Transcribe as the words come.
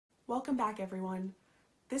Welcome back, everyone.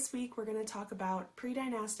 This week we're going to talk about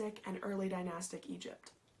pre-dynastic and early dynastic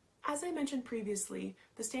Egypt. As I mentioned previously,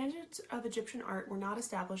 the standards of Egyptian art were not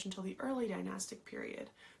established until the early dynastic period,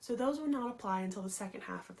 so those will not apply until the second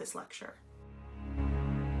half of this lecture.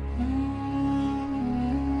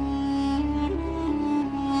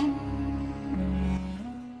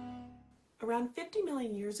 Around 50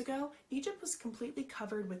 million years ago, Egypt was completely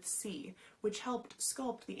covered with sea, which helped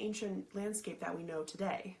sculpt the ancient landscape that we know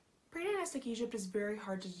today. Pre-dynastic Egypt is very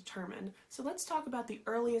hard to determine, so let's talk about the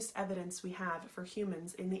earliest evidence we have for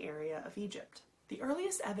humans in the area of Egypt. The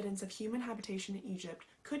earliest evidence of human habitation in Egypt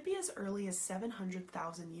could be as early as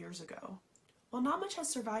 700,000 years ago. While not much has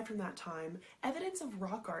survived from that time, evidence of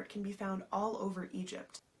rock art can be found all over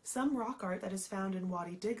Egypt. Some rock art that is found in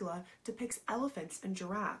Wadi Digla depicts elephants and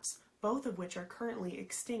giraffes, both of which are currently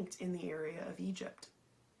extinct in the area of Egypt.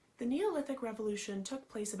 The Neolithic Revolution took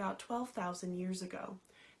place about 12,000 years ago.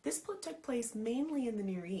 This took place mainly in the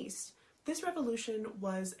Near East. This revolution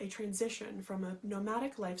was a transition from a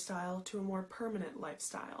nomadic lifestyle to a more permanent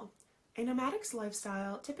lifestyle. A nomadic's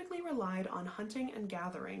lifestyle typically relied on hunting and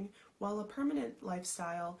gathering, while a permanent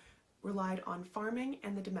lifestyle relied on farming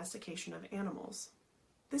and the domestication of animals.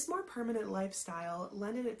 This more permanent lifestyle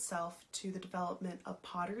lended itself to the development of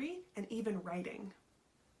pottery and even writing.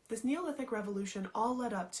 This Neolithic revolution all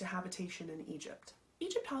led up to habitation in Egypt.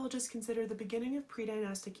 Egyptologists consider the beginning of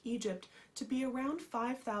pre-dynastic Egypt to be around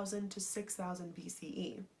 5000 to 6000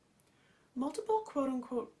 BCE. Multiple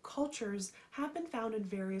quote-unquote cultures have been found in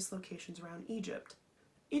various locations around Egypt.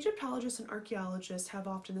 Egyptologists and archaeologists have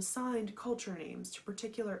often assigned culture names to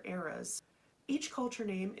particular eras. Each culture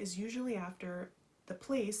name is usually after the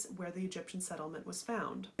place where the Egyptian settlement was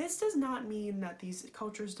found. This does not mean that these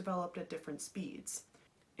cultures developed at different speeds.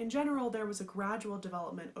 In general, there was a gradual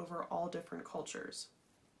development over all different cultures.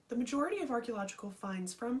 The majority of archaeological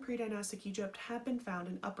finds from pre-dynastic Egypt have been found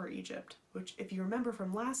in Upper Egypt, which, if you remember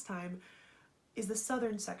from last time, is the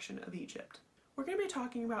southern section of Egypt. We're going to be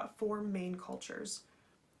talking about four main cultures: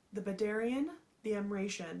 the Badarian, the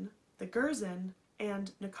Amratian, the Gerzan,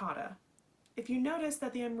 and Naqada. If you notice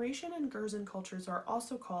that the Amratian and Gerzan cultures are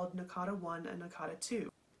also called Naqada I and Naqada II.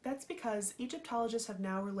 That's because Egyptologists have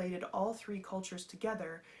now related all three cultures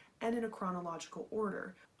together and in a chronological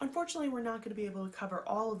order. Unfortunately, we're not going to be able to cover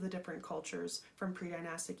all of the different cultures from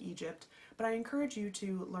pre-dynastic Egypt, but I encourage you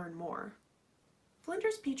to learn more.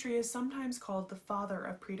 Flinders Petrie is sometimes called the father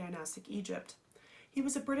of pre-dynastic Egypt. He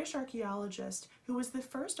was a British archaeologist who was the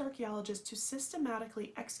first archaeologist to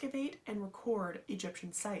systematically excavate and record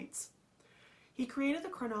Egyptian sites. He created the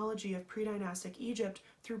chronology of pre-dynastic Egypt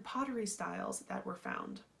through pottery styles that were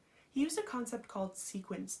found. He used a concept called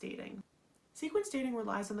sequence dating. Sequence dating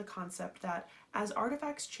relies on the concept that as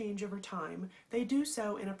artifacts change over time, they do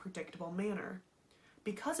so in a predictable manner.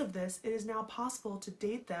 Because of this, it is now possible to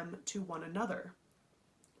date them to one another.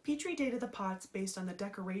 Petrie dated the pots based on the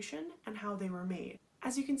decoration and how they were made.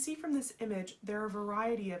 As you can see from this image, there are a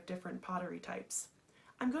variety of different pottery types.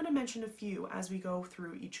 I'm going to mention a few as we go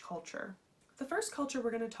through each culture. The first culture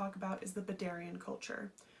we're going to talk about is the Badarian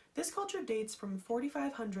culture. This culture dates from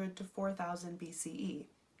 4500 to 4000 BCE.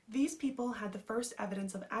 These people had the first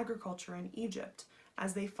evidence of agriculture in Egypt,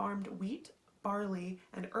 as they farmed wheat, barley,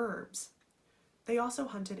 and herbs. They also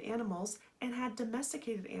hunted animals and had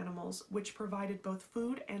domesticated animals, which provided both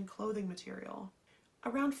food and clothing material.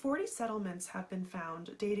 Around 40 settlements have been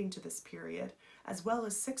found dating to this period, as well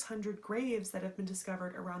as 600 graves that have been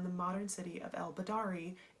discovered around the modern city of El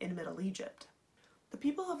Badari in Middle Egypt. The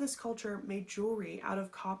people of this culture made jewelry out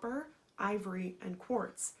of copper, ivory, and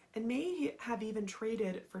quartz, and may have even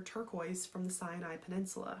traded for turquoise from the Sinai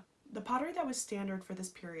Peninsula. The pottery that was standard for this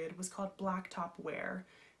period was called blacktop ware.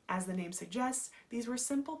 As the name suggests, these were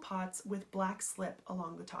simple pots with black slip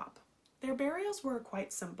along the top. Their burials were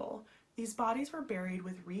quite simple. These bodies were buried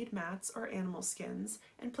with reed mats or animal skins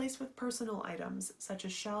and placed with personal items such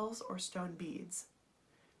as shells or stone beads.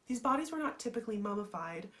 These bodies were not typically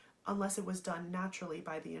mummified unless it was done naturally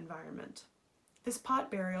by the environment. This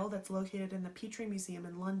pot burial that's located in the Petrie Museum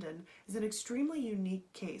in London is an extremely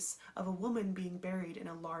unique case of a woman being buried in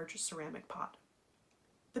a large ceramic pot.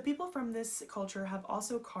 The people from this culture have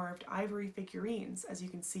also carved ivory figurines, as you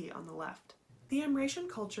can see on the left. The Amratian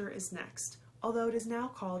culture is next, although it is now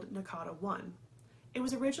called Naqada I. It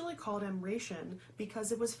was originally called Amratian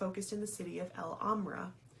because it was focused in the city of El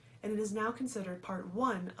Amra, and it is now considered part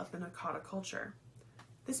one of the Naqada culture.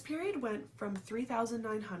 This period went from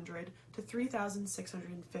 3900 to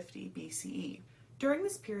 3650 BCE. During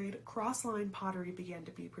this period, cross-line pottery began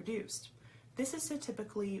to be produced. This is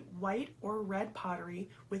typically white or red pottery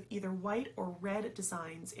with either white or red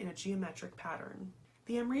designs in a geometric pattern.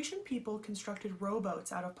 The Amritian people constructed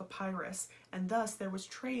rowboats out of papyrus, and thus there was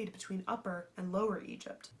trade between Upper and Lower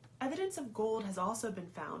Egypt. Evidence of gold has also been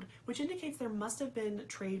found, which indicates there must have been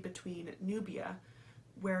trade between Nubia,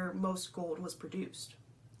 where most gold was produced.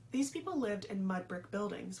 These people lived in mud brick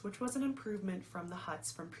buildings, which was an improvement from the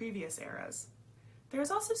huts from previous eras. There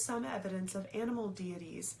is also some evidence of animal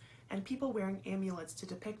deities and people wearing amulets to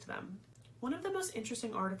depict them. One of the most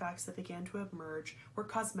interesting artifacts that began to emerge were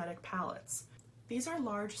cosmetic palettes. These are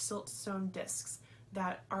large siltstone discs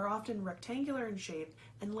that are often rectangular in shape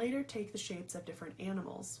and later take the shapes of different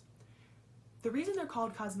animals. The reason they're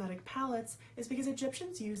called cosmetic palettes is because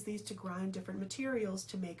Egyptians used these to grind different materials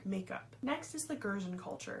to make makeup. Next is the Gurjan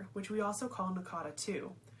culture, which we also call Naqada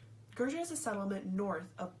too. Gurja is a settlement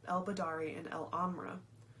north of El Badari and El Amra.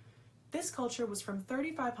 This culture was from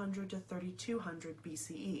 3500 to 3200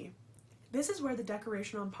 BCE. This is where the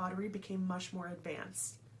decoration on pottery became much more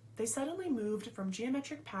advanced. They suddenly moved from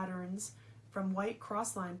geometric patterns from white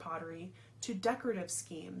cross-line pottery to decorative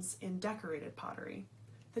schemes in decorated pottery.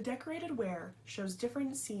 The decorated ware shows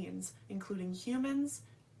different scenes, including humans,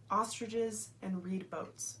 ostriches, and reed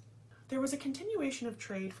boats. There was a continuation of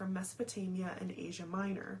trade from Mesopotamia and Asia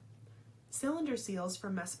Minor. Cylinder seals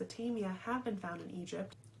from Mesopotamia have been found in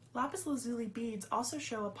Egypt. Lapis lazuli beads also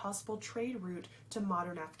show a possible trade route to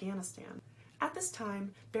modern Afghanistan. At this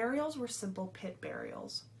time, burials were simple pit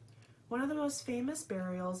burials. One of the most famous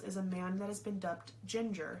burials is a man that has been dubbed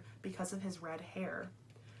Ginger because of his red hair.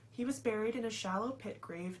 He was buried in a shallow pit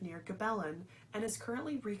grave near Gebelin and is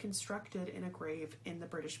currently reconstructed in a grave in the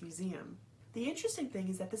British Museum. The interesting thing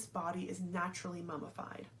is that this body is naturally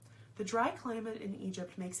mummified. The dry climate in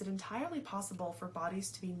Egypt makes it entirely possible for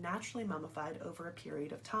bodies to be naturally mummified over a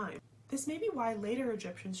period of time. This may be why later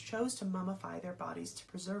Egyptians chose to mummify their bodies to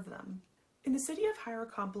preserve them. In the city of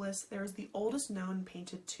Hierakonpolis, there is the oldest known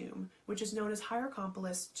painted tomb, which is known as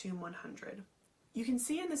Hierakonpolis Tomb 100. You can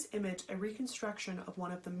see in this image a reconstruction of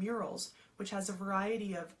one of the murals, which has a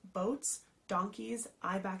variety of boats, donkeys,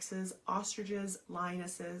 ibexes, ostriches,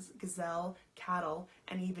 lionesses, gazelle, cattle,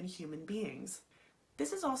 and even human beings.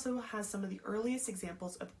 This also has some of the earliest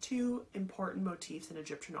examples of two important motifs in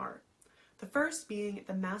Egyptian art. The first being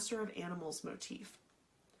the Master of Animals motif.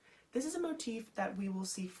 This is a motif that we will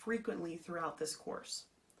see frequently throughout this course.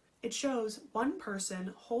 It shows one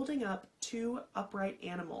person holding up two upright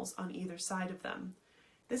animals on either side of them.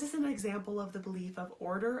 This is an example of the belief of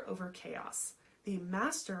order over chaos. The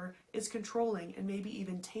master is controlling and maybe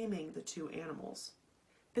even taming the two animals.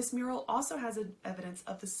 This mural also has evidence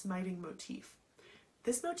of the smiting motif.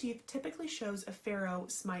 This motif typically shows a pharaoh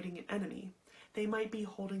smiting an enemy. They might be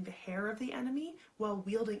holding the hair of the enemy while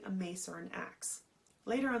wielding a mace or an axe.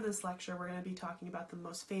 Later on in this lecture, we're going to be talking about the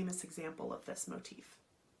most famous example of this motif.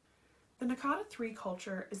 The Naqada III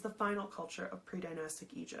culture is the final culture of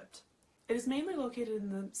pre-dynastic Egypt. It is mainly located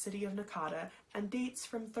in the city of Naqada and dates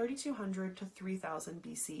from 3200 to 3000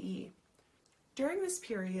 BCE. During this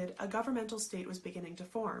period, a governmental state was beginning to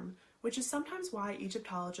form, which is sometimes why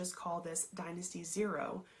Egyptologists call this Dynasty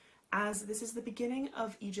Zero, as this is the beginning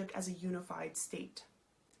of Egypt as a unified state.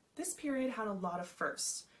 This period had a lot of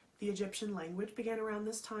firsts. The Egyptian language began around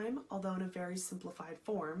this time, although in a very simplified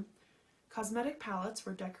form. Cosmetic palettes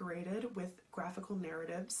were decorated with graphical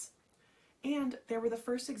narratives, and there were the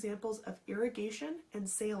first examples of irrigation and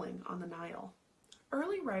sailing on the Nile.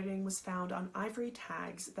 Early writing was found on ivory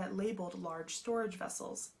tags that labeled large storage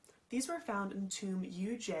vessels. These were found in tomb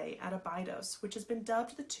UJ at Abydos, which has been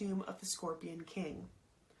dubbed the tomb of the Scorpion King.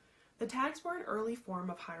 The tags were an early form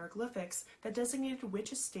of hieroglyphics that designated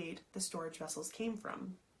which estate the storage vessels came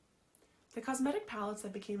from. The cosmetic palettes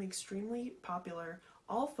that became extremely popular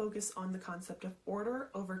all focus on the concept of order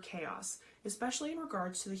over chaos, especially in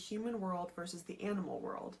regards to the human world versus the animal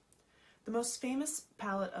world. The most famous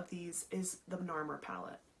palette of these is the Narmer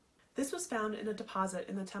palette. This was found in a deposit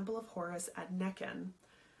in the Temple of Horus at Nekhen,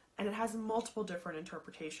 and it has multiple different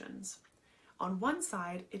interpretations. On one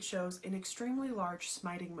side, it shows an extremely large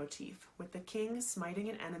smiting motif, with the king smiting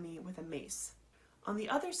an enemy with a mace. On the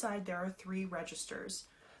other side, there are three registers.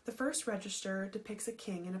 The first register depicts a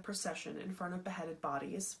king in a procession in front of beheaded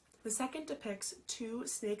bodies. The second depicts two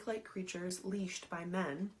snake-like creatures leashed by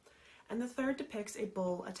men, and the third depicts a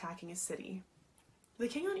bull attacking a city. The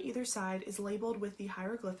king on either side is labeled with the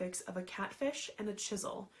hieroglyphics of a catfish and a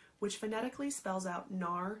chisel, which phonetically spells out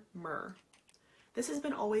Nar-Mer. This has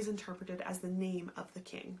been always interpreted as the name of the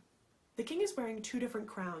king. The king is wearing two different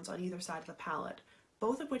crowns on either side of the palette,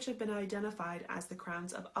 both of which have been identified as the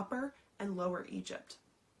crowns of Upper and Lower Egypt.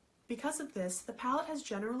 Because of this, the palette has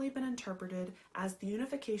generally been interpreted as the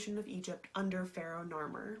unification of Egypt under Pharaoh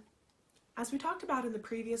Narmer. As we talked about in the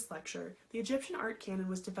previous lecture, the Egyptian art canon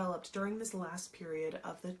was developed during this last period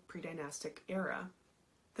of the pre-dynastic era.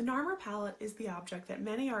 The Narmer palette is the object that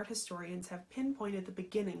many art historians have pinpointed the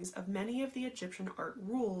beginnings of many of the Egyptian art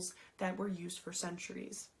rules that were used for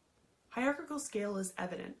centuries. Hierarchical scale is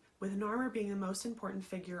evident, with Narmer being the most important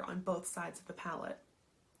figure on both sides of the palette.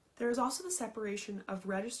 There is also the separation of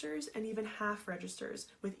registers and even half registers,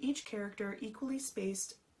 with each character equally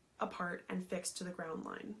spaced apart and fixed to the ground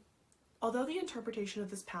line. Although the interpretation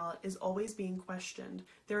of this palette is always being questioned,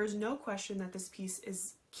 there is no question that this piece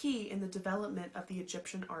is key in the development of the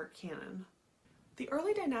Egyptian art canon. The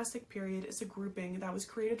early dynastic period is a grouping that was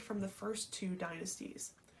created from the first two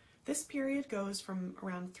dynasties. This period goes from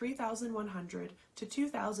around 3100 to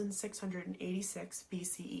 2686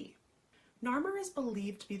 BCE. Narmer is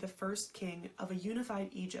believed to be the first king of a unified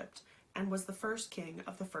Egypt and was the first king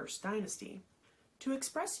of the first dynasty. To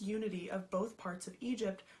express unity of both parts of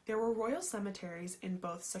Egypt, there were royal cemeteries in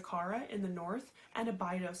both Saqqara in the north and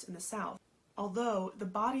Abydos in the south, although the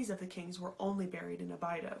bodies of the kings were only buried in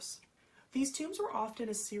Abydos. These tombs were often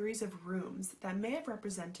a series of rooms that may have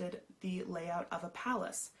represented the layout of a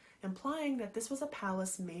palace, implying that this was a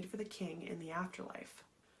palace made for the king in the afterlife.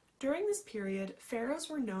 During this period, pharaohs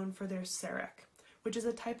were known for their serek, which is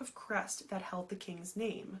a type of crest that held the king's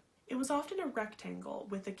name. It was often a rectangle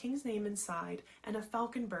with the king's name inside and a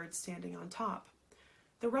falcon bird standing on top.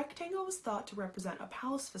 The rectangle was thought to represent a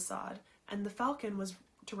palace facade, and the falcon was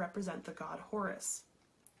to represent the god Horus.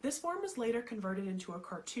 This form was later converted into a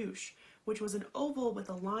cartouche, which was an oval with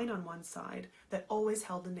a line on one side that always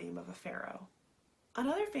held the name of a pharaoh.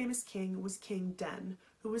 Another famous king was King Den,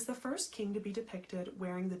 who was the first king to be depicted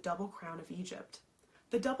wearing the double crown of Egypt.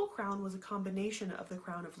 The double crown was a combination of the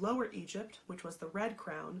crown of Lower Egypt, which was the red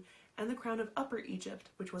crown, and the crown of Upper Egypt,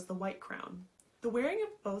 which was the white crown. The wearing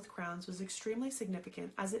of both crowns was extremely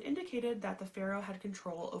significant, as it indicated that the pharaoh had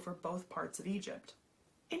control over both parts of Egypt.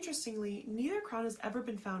 Interestingly, neither crown has ever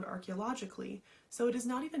been found archaeologically, so it is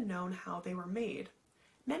not even known how they were made.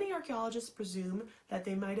 Many archaeologists presume that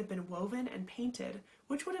they might have been woven and painted,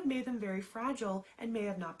 which would have made them very fragile and may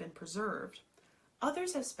have not been preserved.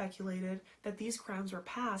 Others have speculated that these crowns were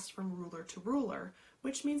passed from ruler to ruler,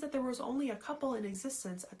 which means that there was only a couple in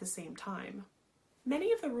existence at the same time.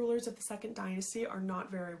 Many of the rulers of the Second Dynasty are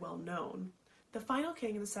not very well known. The final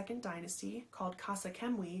king of the Second Dynasty, called Khasa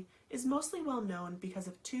Khemui, is mostly well known because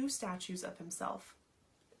of two statues of himself.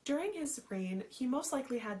 During his reign, he most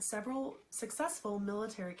likely had several successful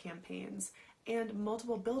military campaigns and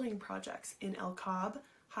multiple building projects in El Kab,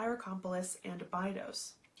 Hierakonpolis, and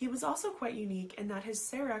Abydos. He was also quite unique in that his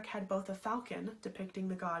serek had both a falcon, depicting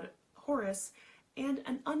the god Horus, and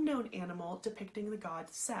an unknown animal depicting the god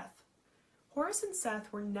Seth. Horus and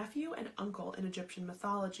Seth were nephew and uncle in Egyptian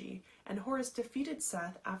mythology, and Horus defeated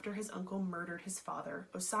Seth after his uncle murdered his father,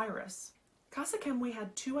 Osiris. Khasa Khemui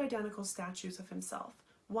had two identical statues of himself,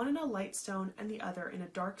 one in a light stone and the other in a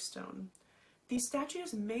dark stone. These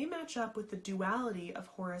statues may match up with the duality of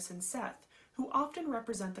Horus and Seth, who often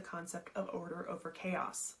represent the concept of order over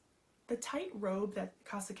chaos. The tight robe that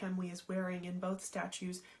Khasa Khemui is wearing in both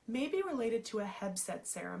statues may be related to a Hebset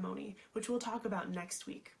ceremony, which we'll talk about next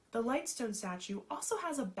week. The Lightstone statue also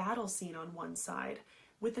has a battle scene on one side,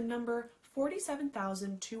 with the number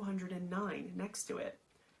 47,209 next to it.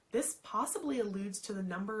 This possibly alludes to the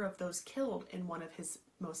number of those killed in one of his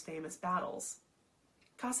most famous battles.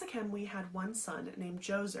 Khasa Khemui had one son named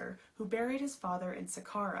Djoser, who buried his father in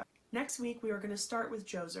Saqqara. Next week we are going to start with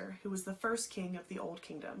Djoser, who was the first king of the Old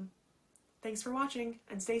Kingdom. Thanks for watching,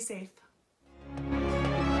 and stay safe.